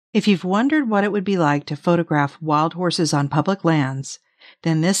If you've wondered what it would be like to photograph wild horses on public lands,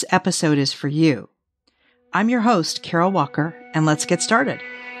 then this episode is for you. I'm your host, Carol Walker, and let's get started.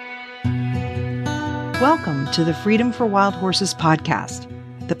 Welcome to the Freedom for Wild Horses podcast,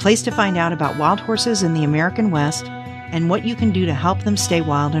 the place to find out about wild horses in the American West and what you can do to help them stay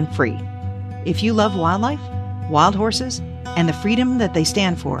wild and free. If you love wildlife, wild horses, and the freedom that they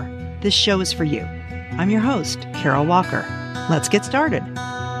stand for, this show is for you. I'm your host, Carol Walker. Let's get started.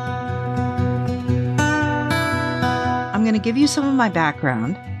 I'm going to give you some of my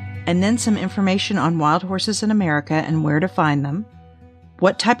background and then some information on wild horses in America and where to find them,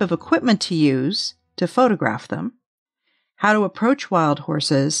 what type of equipment to use to photograph them, how to approach wild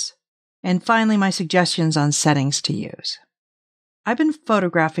horses, and finally my suggestions on settings to use. I've been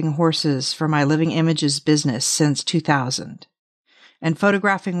photographing horses for my Living Images business since 2000 and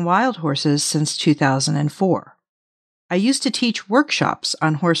photographing wild horses since 2004. I used to teach workshops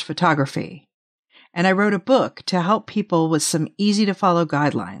on horse photography, and I wrote a book to help people with some easy-to-follow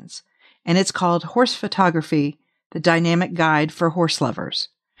guidelines, and it's called Horse Photography, the Dynamic Guide for Horse Lovers,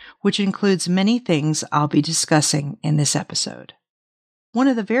 which includes many things I'll be discussing in this episode. One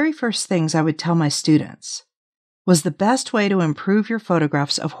of the very first things I would tell my students was the best way to improve your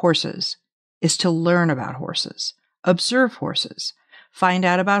photographs of horses is to learn about horses, observe horses, find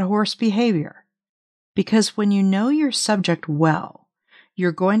out about horse behavior. Because when you know your subject well,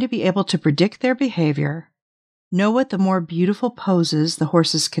 you're going to be able to predict their behavior, know what the more beautiful poses the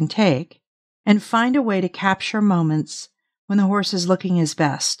horses can take, and find a way to capture moments when the horse is looking his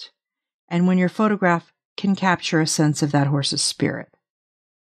best, and when your photograph can capture a sense of that horse's spirit.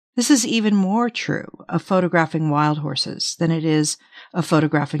 This is even more true of photographing wild horses than it is of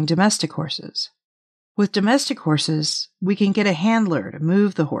photographing domestic horses. With domestic horses, we can get a handler to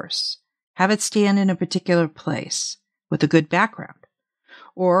move the horse, have it stand in a particular place with a good background.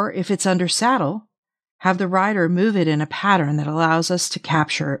 Or, if it's under saddle, have the rider move it in a pattern that allows us to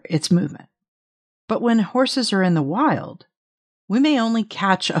capture its movement. But when horses are in the wild, we may only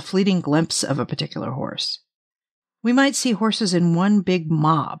catch a fleeting glimpse of a particular horse. We might see horses in one big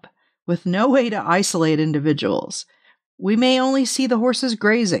mob with no way to isolate individuals. We may only see the horses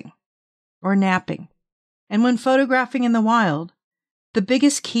grazing or napping. And when photographing in the wild, the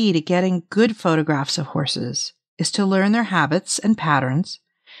biggest key to getting good photographs of horses is to learn their habits and patterns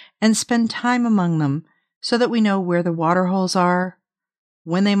and spend time among them so that we know where the water holes are,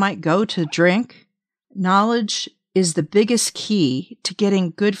 when they might go to drink. Knowledge is the biggest key to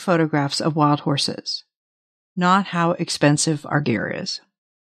getting good photographs of wild horses, not how expensive our gear is.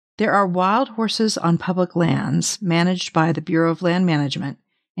 There are wild horses on public lands managed by the Bureau of Land Management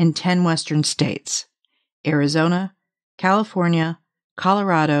in 10 western states: Arizona, California,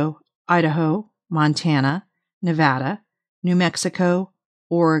 Colorado, Idaho, Montana, Nevada, New Mexico,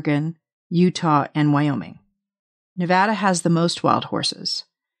 Oregon, Utah, and Wyoming. Nevada has the most wild horses,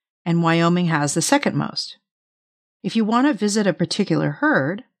 and Wyoming has the second most. If you want to visit a particular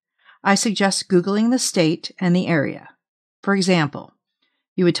herd, I suggest Googling the state and the area. For example,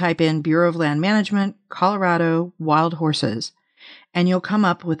 you would type in Bureau of Land Management, Colorado, wild horses, and you'll come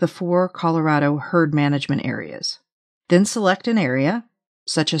up with the 4 Colorado herd management areas. Then select an area,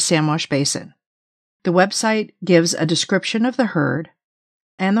 such as Sandwash Basin. The website gives a description of the herd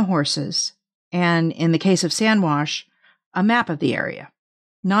and the horses, and in the case of Sandwash, a map of the area.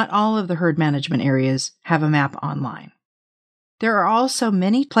 Not all of the herd management areas have a map online. There are also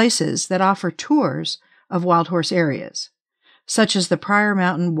many places that offer tours of wild horse areas, such as the Pryor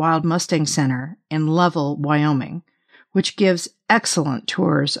Mountain Wild Mustang Center in Lovell, Wyoming, which gives excellent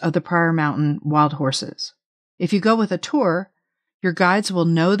tours of the Pryor Mountain wild horses. If you go with a tour, your guides will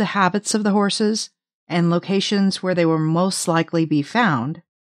know the habits of the horses and locations where they will most likely be found,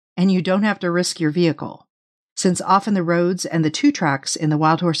 and you don't have to risk your vehicle, since often the roads and the 2 tracks in the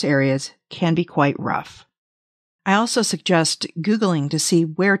wild horse areas can be quite rough. I also suggest Googling to see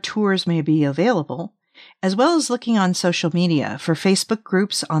where tours may be available, as well as looking on social media for Facebook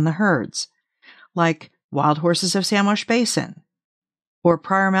groups on the herds, like Wild Horses of Sandwash Basin or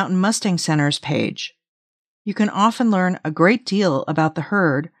Pryor Mountain Mustang Center's page. You can often learn a great deal about the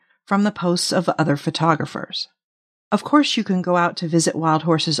herd from the posts of other photographers. Of course, you can go out to visit wild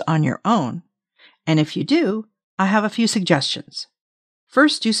horses on your own, and if you do, I have a few suggestions.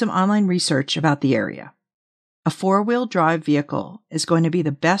 First, do some online research about the area. A 4-wheel drive vehicle is going to be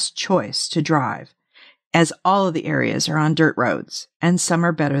the best choice to drive, as all of the areas are on dirt roads, and some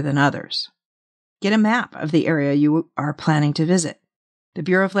are better than others. Get a map of the area you are planning to visit. The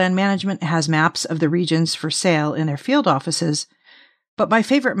Bureau of Land Management has maps of the regions for sale in their field offices, but my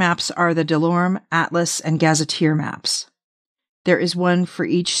favorite maps are the DeLorme, Atlas, and Gazetteer maps. There is one for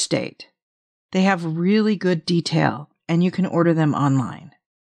each state. They have really good detail, and you can order them online.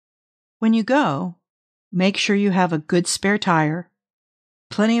 When you go, make sure you have a good spare tire,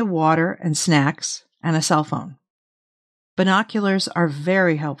 plenty of water and snacks, and a cell phone. Binoculars are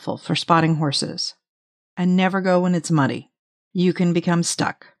very helpful for spotting horses. And never go when it's muddy. You can become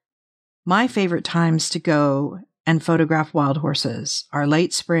stuck. My favorite times to go and photograph wild horses are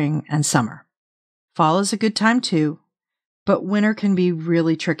late spring and summer. Fall is a good time too, but winter can be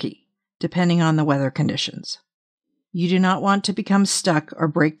really tricky, depending on the weather conditions. You do not want to become stuck or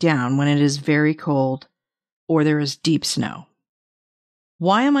break down when it is very cold or there is deep snow.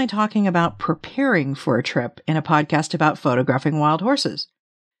 Why am I talking about preparing for a trip in a podcast about photographing wild horses?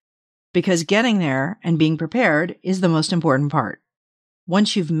 Because getting there and being prepared is the most important part.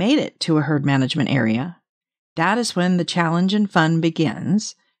 Once you've made it to a herd management area, that is when the challenge and fun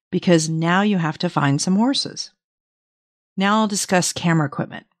begins, because now you have to find some horses. Now I'll discuss camera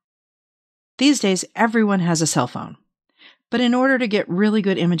equipment. These days, everyone has a cell phone. But in order to get really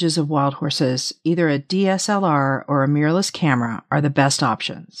good images of wild horses, either a DSLR or a mirrorless camera are the best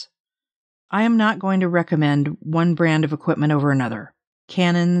options. I am not going to recommend one brand of equipment over another.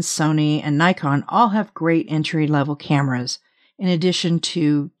 Canon, Sony, and Nikon all have great entry-level cameras, in addition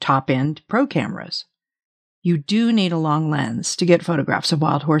to top-end pro cameras. You do need a long lens to get photographs of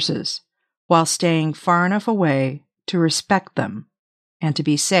wild horses, while staying far enough away to respect them and to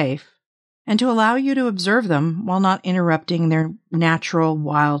be safe, and to allow you to observe them while not interrupting their natural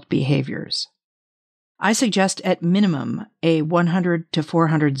wild behaviors. I suggest at minimum a 100 to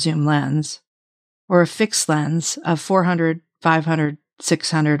 400 zoom lens, or a fixed lens of 400, 500,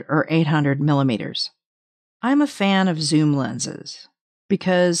 600, or 800 millimeters. I'm a fan of zoom lenses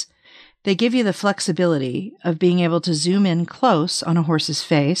because they give you the flexibility of being able to zoom in close on a horse's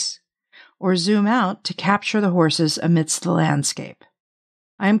face or zoom out to capture the horses amidst the landscape.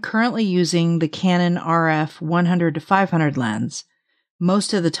 I am currently using the Canon RF 100 to 500 lens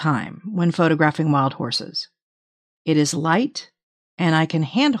most of the time when photographing wild horses. It is light and I can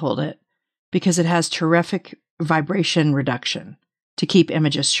handhold it because it has terrific vibration reduction to keep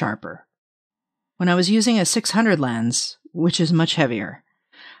images sharper. When I was using a 600 lens, which is much heavier,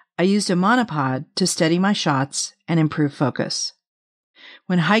 I used a monopod to steady my shots and improve focus.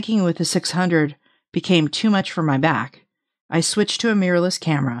 When hiking with the 600 became too much for my back, I switched to a mirrorless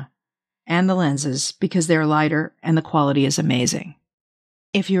camera and the lenses because they're lighter and the quality is amazing.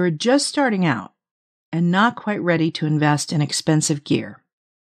 If you're just starting out and not quite ready to invest in expensive gear,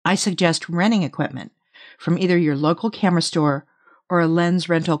 I suggest renting equipment from either your local camera store or a lens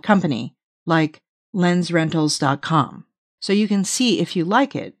rental company like lensrentals.com, so you can see if you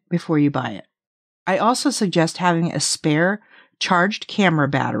like it before you buy it. I also suggest having a spare charged camera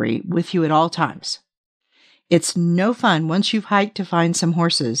battery with you at all times. It's no fun once you've hiked to find some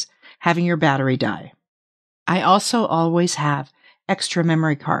horses having your battery die. I also always have extra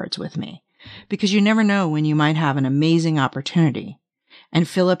memory cards with me because you never know when you might have an amazing opportunity, and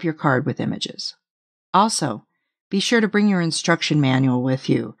fill up your card with images. Also, be sure to bring your instruction manual with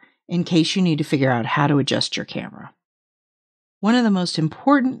you in case you need to figure out how to adjust your camera. One of the most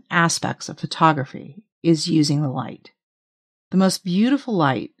important aspects of photography is using the light. The most beautiful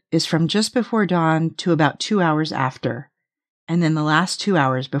light is from just before dawn to about 2 hours after, and then the last 2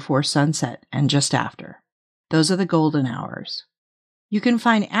 hours before sunset and just after. Those are the golden hours. You can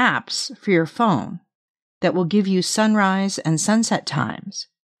find apps for your phone that will give you sunrise and sunset times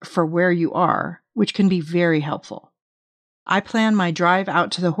for where you are, which can be very helpful. I plan my drive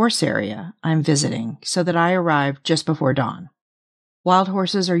out to the horse area I'm visiting so that I arrive just before dawn. Wild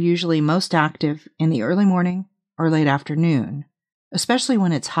horses are usually most active in the early morning or late afternoon, especially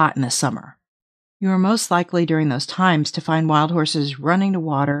when it's hot in the summer. You are most likely during those times to find wild horses running to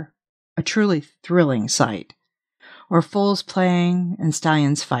water, a truly thrilling sight, or foals playing and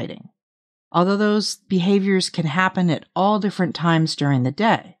stallions fighting. Although those behaviors can happen at all different times during the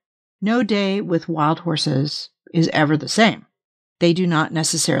day, no day with wild horses is ever the same. They do not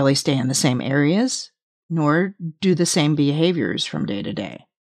necessarily stay in the same areas, nor do the same behaviors from day to day.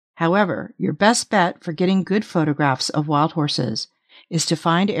 However, your best bet for getting good photographs of wild horses is to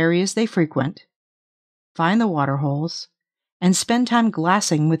find areas they frequent, find the water holes, and spend time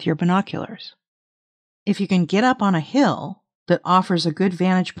glassing with your binoculars. If you can get up on a hill that offers a good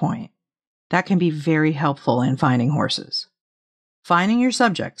vantage point, that can be very helpful in finding horses. Finding your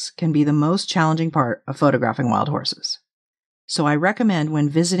subjects can be the most challenging part of photographing wild horses. So I recommend when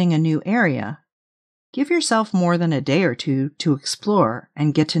visiting a new area, give yourself more than a day or two to explore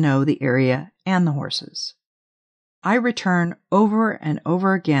and get to know the area and the horses. I return over and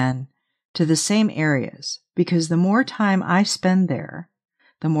over again to the same areas because the more time I spend there,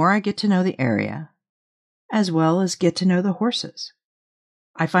 the more I get to know the area, as well as get to know the horses.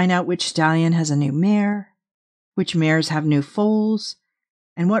 I find out which stallion has a new mare, which mares have new foals,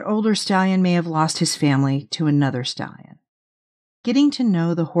 and what older stallion may have lost his family to another stallion. Getting to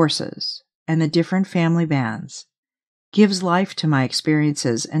know the horses and the different family bands gives life to my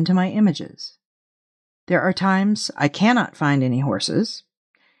experiences and to my images. There are times I cannot find any horses,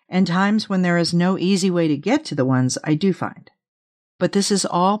 and times when there is no easy way to get to the ones I do find. But this is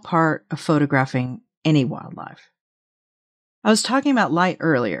all part of photographing any wildlife. I was talking about light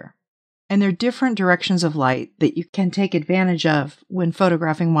earlier, and there are different directions of light that you can take advantage of when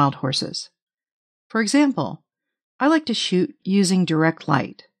photographing wild horses. For example, I like to shoot using direct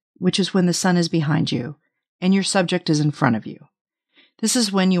light, which is when the sun is behind you and your subject is in front of you. This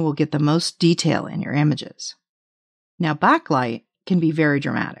is when you will get the most detail in your images. Now, backlight can be very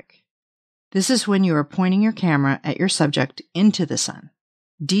dramatic. This is when you are pointing your camera at your subject into the sun.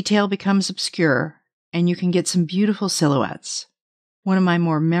 Detail becomes obscure, and you can get some beautiful silhouettes. One of my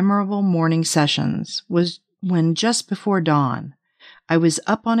more memorable morning sessions was when just before dawn, I was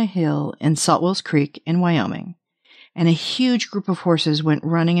up on a hill in Saltwells Creek in Wyoming, and a huge group of horses went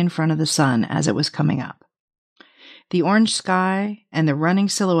running in front of the sun as it was coming up. The orange sky and the running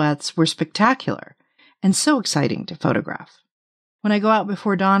silhouettes were spectacular and so exciting to photograph. When I go out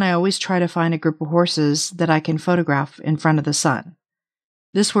before dawn, I always try to find a group of horses that I can photograph in front of the sun.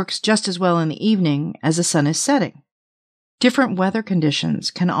 This works just as well in the evening as the sun is setting. Different weather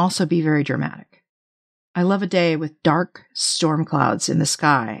conditions can also be very dramatic. I love a day with dark storm clouds in the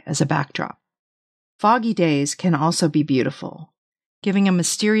sky as a backdrop. Foggy days can also be beautiful, giving a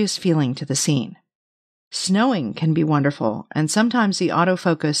mysterious feeling to the scene. Snowing can be wonderful, and sometimes the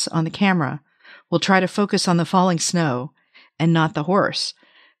autofocus on the camera will try to focus on the falling snow and not the horse.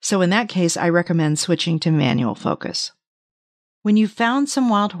 So in that case, I recommend switching to manual focus. When you've found some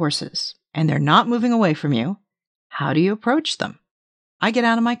wild horses and they're not moving away from you, how do you approach them? I get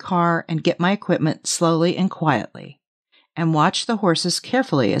out of my car and get my equipment slowly and quietly and watch the horses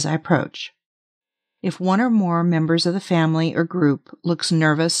carefully as I approach. If one or more members of the family or group looks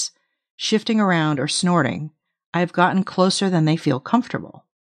nervous, shifting around, or snorting, I have gotten closer than they feel comfortable.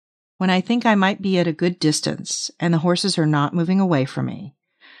 When I think I might be at a good distance and the horses are not moving away from me,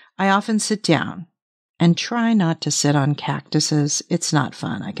 I often sit down and try not to sit on cactuses. It's not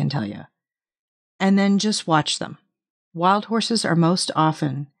fun, I can tell you. And then just watch them. Wild horses are most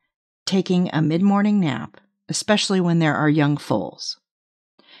often taking a mid-morning nap, especially when there are young foals.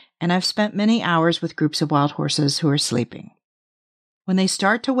 And I've spent many hours with groups of wild horses who are sleeping. When they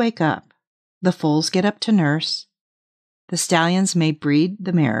start to wake up, the foals get up to nurse. The stallions may breed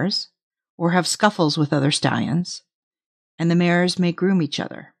the mares or have scuffles with other stallions, and the mares may groom each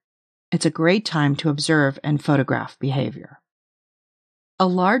other. It's a great time to observe and photograph behavior. A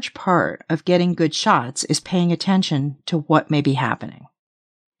large part of getting good shots is paying attention to what may be happening.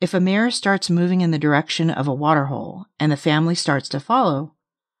 If a mare starts moving in the direction of a waterhole and the family starts to follow,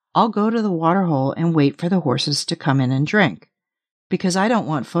 I'll go to the waterhole and wait for the horses to come in and drink, because I don't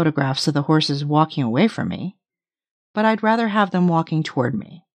want photographs of the horses walking away from me, but I'd rather have them walking toward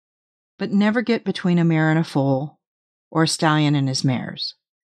me. But never get between a mare and a foal, or a stallion and his mares,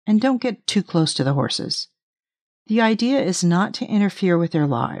 and don't get too close to the horses. The idea is not to interfere with their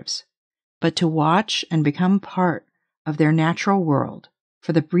lives, but to watch and become part of their natural world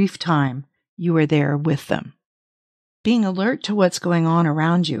for the brief time you are there with them. Being alert to what's going on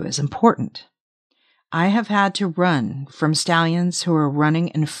around you is important. I have had to run from stallions who are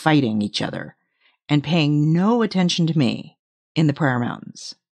running and fighting each other and paying no attention to me in the Prairie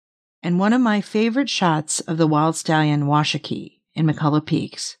Mountains. And one of my favorite shots of the wild stallion Washakie in McCullough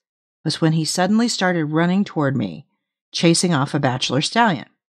Peaks was when he suddenly started running toward me, chasing off a bachelor stallion.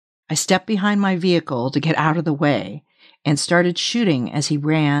 I stepped behind my vehicle to get out of the way and started shooting as he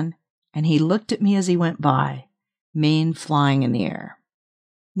ran, and he looked at me as he went by, mane flying in the air.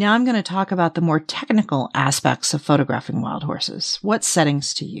 Now I'm going to talk about the more technical aspects of photographing wild horses, what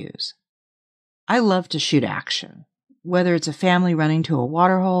settings to use. I love to shoot action, whether it's a family running to a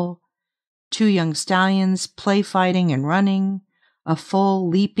waterhole, two young stallions play fighting and running, a foal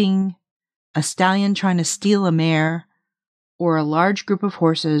leaping, a stallion trying to steal a mare, or a large group of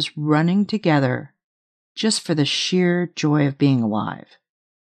horses running together just for the sheer joy of being alive.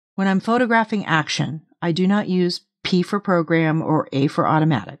 When I'm photographing action, I do not use P for program or A for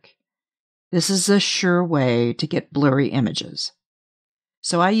automatic. This is a sure way to get blurry images.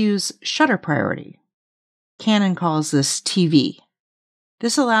 So I use shutter priority. Canon calls this TV.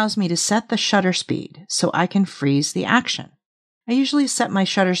 This allows me to set the shutter speed so I can freeze the action. I usually set my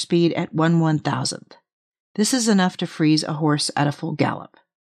shutter speed at 1/1000th. This is enough to freeze a horse at a full gallop.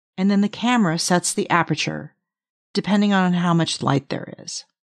 And then the camera sets the aperture, depending on how much light there is.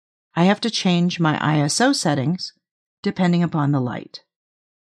 I have to change my ISO settings depending upon the light.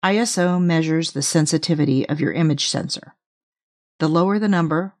 ISO measures the sensitivity of your image sensor. The lower the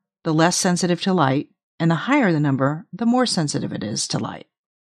number, the less sensitive to light, and the higher the number, the more sensitive it is to light.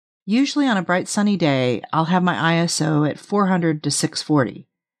 Usually on a bright sunny day, I'll have my ISO at 400 to 640.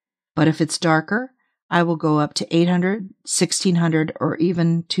 But if it's darker, I will go up to 800, 1600, or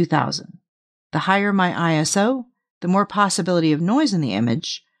even 2000. The higher my ISO, the more possibility of noise in the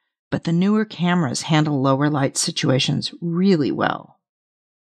image, but the newer cameras handle lower light situations really well.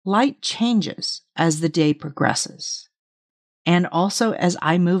 Light changes as the day progresses, and also as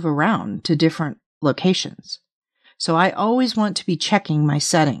I move around to different locations. So I always want to be checking my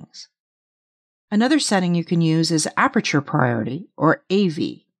settings. Another setting you can use is aperture priority, or AV.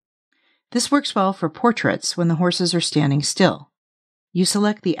 This works well for portraits when the horses are standing still. You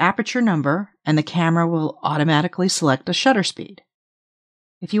select the aperture number, and the camera will automatically select the shutter speed.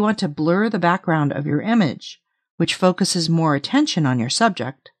 If you want to blur the background of your image, which focuses more attention on your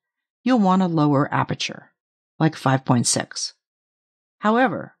subject, you'll want a lower aperture, like 5.6.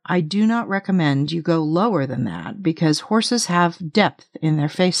 However, I do not recommend you go lower than that because horses have depth in their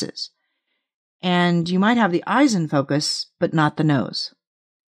faces, and you might have the eyes in focus, but not the nose.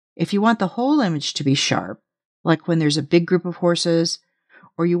 If you want the whole image to be sharp, like when there's a big group of horses,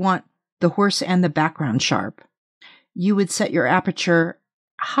 or you want the horse and the background sharp, you would set your aperture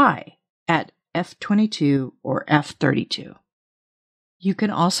high at f22 or f32. You can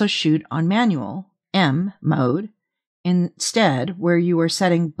also shoot on manual, M mode, instead, where you are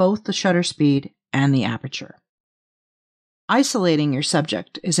setting both the shutter speed and the aperture. Isolating your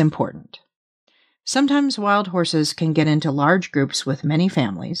subject is important. Sometimes wild horses can get into large groups with many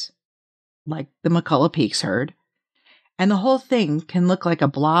families, like the McCullough Peaks herd, and the whole thing can look like a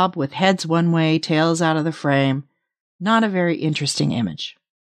blob with heads one way, tails out of the frame. Not a very interesting image.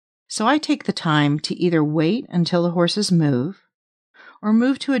 So I take the time to either wait until the horses move, or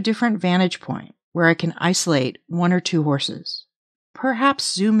move to a different vantage point where I can isolate one or two horses.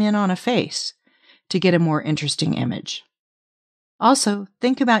 Perhaps zoom in on a face to get a more interesting image. Also,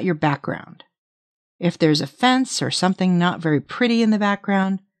 think about your background. If there's a fence or something not very pretty in the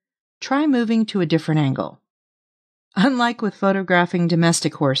background, try moving to a different angle. Unlike with photographing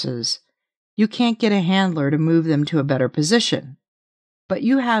domestic horses, you can't get a handler to move them to a better position, but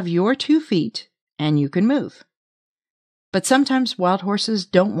you have your 2 feet and you can move. But sometimes wild horses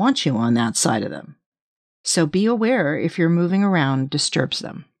don't want you on that side of them, so be aware if you're moving around disturbs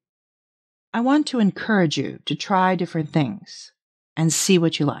them. I want to encourage you to try different things and see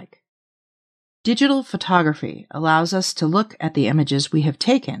what you like. Digital photography allows us to look at the images we have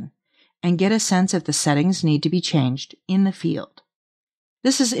taken and get a sense if the settings need to be changed in the field.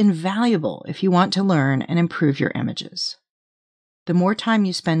 This is invaluable if you want to learn and improve your images. The more time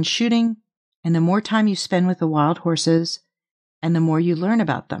you spend shooting, and the more time you spend with the wild horses, and the more you learn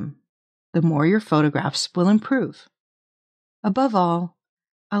about them, the more your photographs will improve. Above all,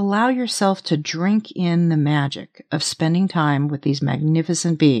 allow yourself to drink in the magic of spending time with these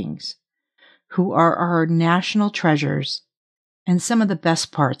magnificent beings who are our national treasures and some of the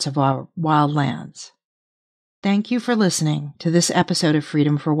best parts of our wild lands. Thank you for listening to this episode of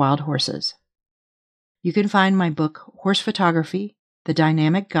Freedom for Wild Horses. You can find my book, Horse Photography, The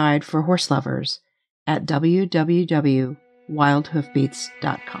Dynamic Guide for Horse Lovers, at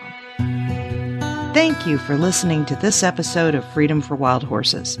www.wildhoofbeats.com. Thank you for listening to this episode of Freedom for Wild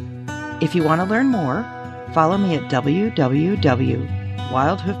Horses. If you want to learn more, follow me at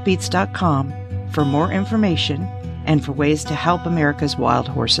www.wildhoofbeats.com for more information and for ways to help America's wild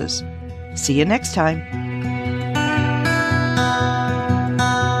horses. See you next time.